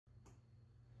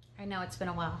I know it's been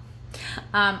a while.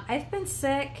 I've been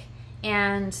sick,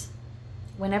 and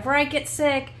whenever I get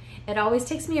sick, it always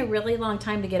takes me a really long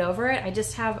time to get over it. I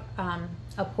just have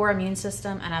a poor immune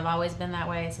system, and I've always been that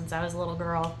way since I was a little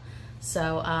girl.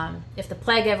 So if the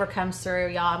plague ever comes through,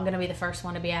 y'all, I'm going to be the first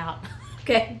one to be out.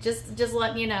 Okay, just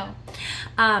letting you know.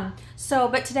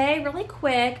 But today, really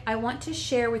quick, I want to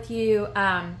share with you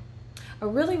a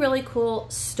really cool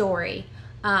story.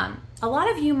 A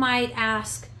lot of you might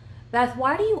ask, Beth,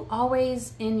 why do you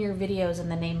always end your videos in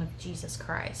the name of Jesus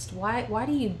Christ? Why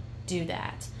do you do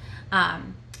that?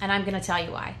 And I'm going to tell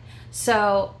you why.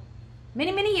 So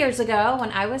many years ago, when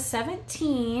I was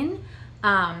 17,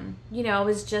 I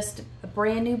was just a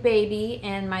brand new baby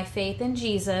in my faith in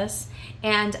Jesus,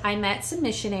 and I met some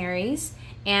missionaries,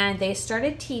 and they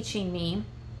started teaching me,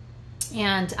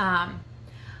 and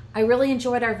I really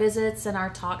enjoyed our visits and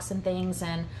our talks and things,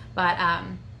 but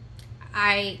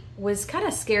I was kind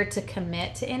of scared to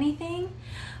commit to anything,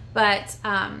 but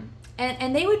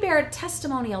and they would bear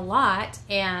testimony a lot,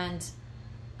 and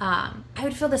I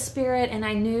would feel the Spirit, and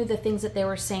I knew the things that they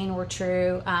were saying were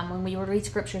true when we would read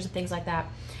scriptures and things like that.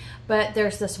 But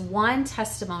there's this one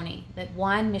testimony that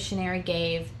one missionary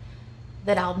gave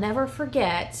that I'll never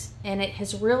forget, and it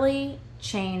has really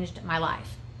changed my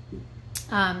life.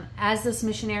 As this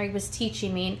missionary was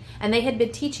teaching me, and they had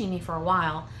been teaching me for a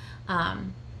while,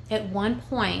 at one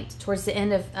point, towards the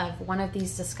end of one of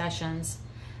these discussions,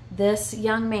 this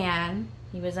young man,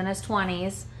 he was in his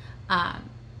 20s,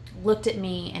 looked at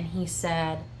me and he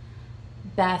said,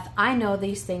 Beth, I know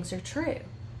these things are true.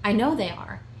 I know they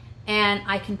are. And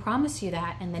I can promise you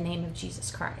that in the name of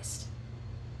Jesus Christ.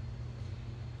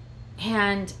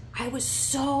 And I was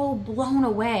so blown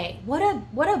away. What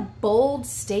a bold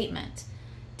statement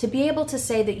to be able to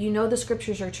say that you know the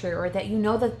scriptures are true, or that you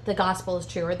know that the gospel is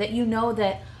true, or that you know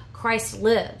that Christ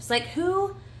lives. Like,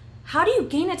 how do you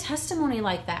gain a testimony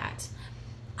like that?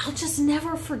 I'll just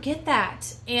never forget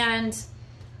that. And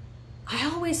I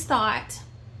always thought,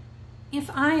 if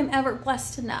I am ever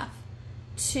blessed enough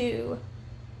to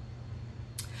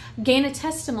gain a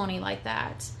testimony like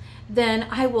that, then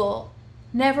I will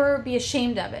never be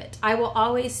ashamed of it. I will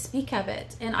always speak of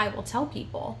it, and I will tell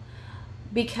people,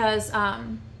 because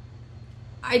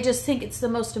I just think it's the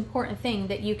most important thing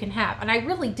that you can have. And I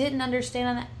really didn't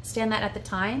understand that at the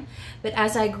time, but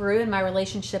as I grew in my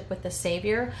relationship with the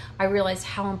Savior, I realized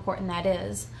how important that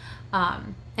is.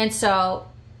 And so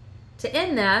to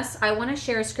end this, I want to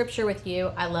share a scripture with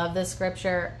you. I love this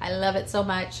scripture. I love it so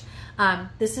much.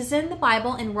 This is in the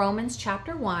Bible in Romans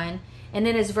chapter 1, and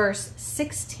it is verse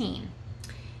 16.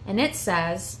 And it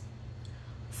says,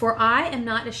 "For I am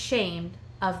not ashamed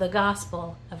of the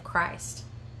gospel of Christ,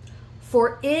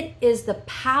 for it is the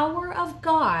power of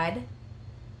God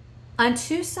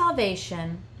unto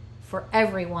salvation for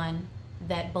everyone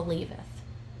that believeth."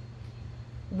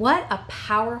 What a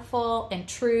powerful and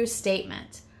true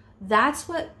statement. That's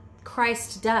what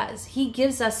Christ does. He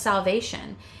gives us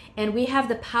salvation, and we have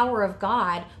the power of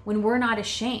God when we're not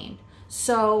ashamed.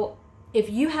 So if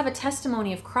you have a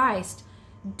testimony of Christ,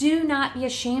 do not be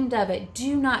ashamed of it.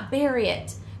 Do not bury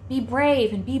it. Be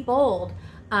brave and be bold.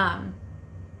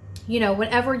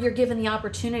 Whenever you're given the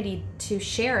opportunity to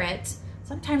share it,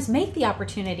 sometimes make the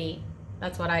opportunity.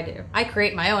 That's what I do. I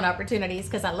create my own opportunities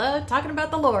because I love talking about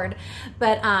the Lord.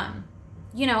 But,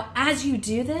 as you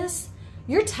do this,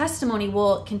 your testimony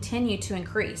will continue to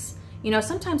increase.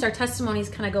 Sometimes our testimonies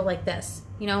kind of go like this.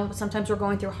 Sometimes we're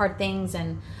going through hard things,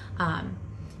 and,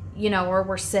 or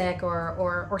we're sick,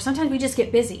 or sometimes we just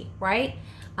get busy, right?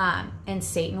 And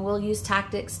Satan will use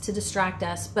tactics to distract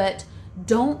us, but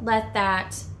don't let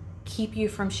that keep you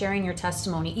from sharing your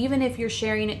testimony. Even if you're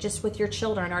sharing it just with your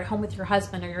children, or at home with your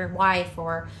husband or your wife,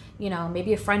 or,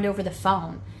 maybe a friend over the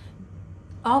phone.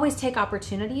 Always take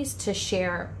opportunities to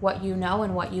share what you know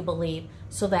and what you believe,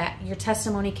 so that your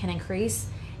testimony can increase,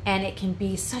 and it can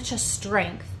be such a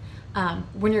strength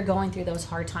when you're going through those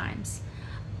hard times.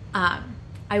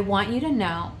 I want you to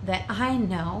know that I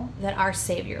know that our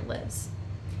Savior lives,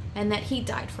 and that He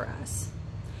died for us.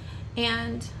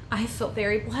 And I feel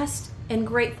very blessed and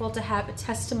grateful to have a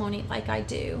testimony like I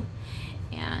do.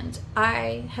 And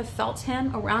I have felt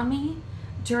Him around me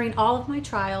during all of my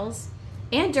trials,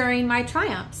 and during my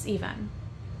triumphs even.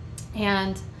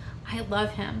 And I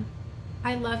love Him.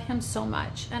 I love Him so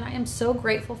much, and I am so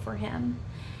grateful for Him.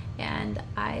 And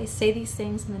I say these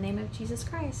things in the name of Jesus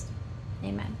Christ.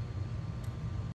 Amen.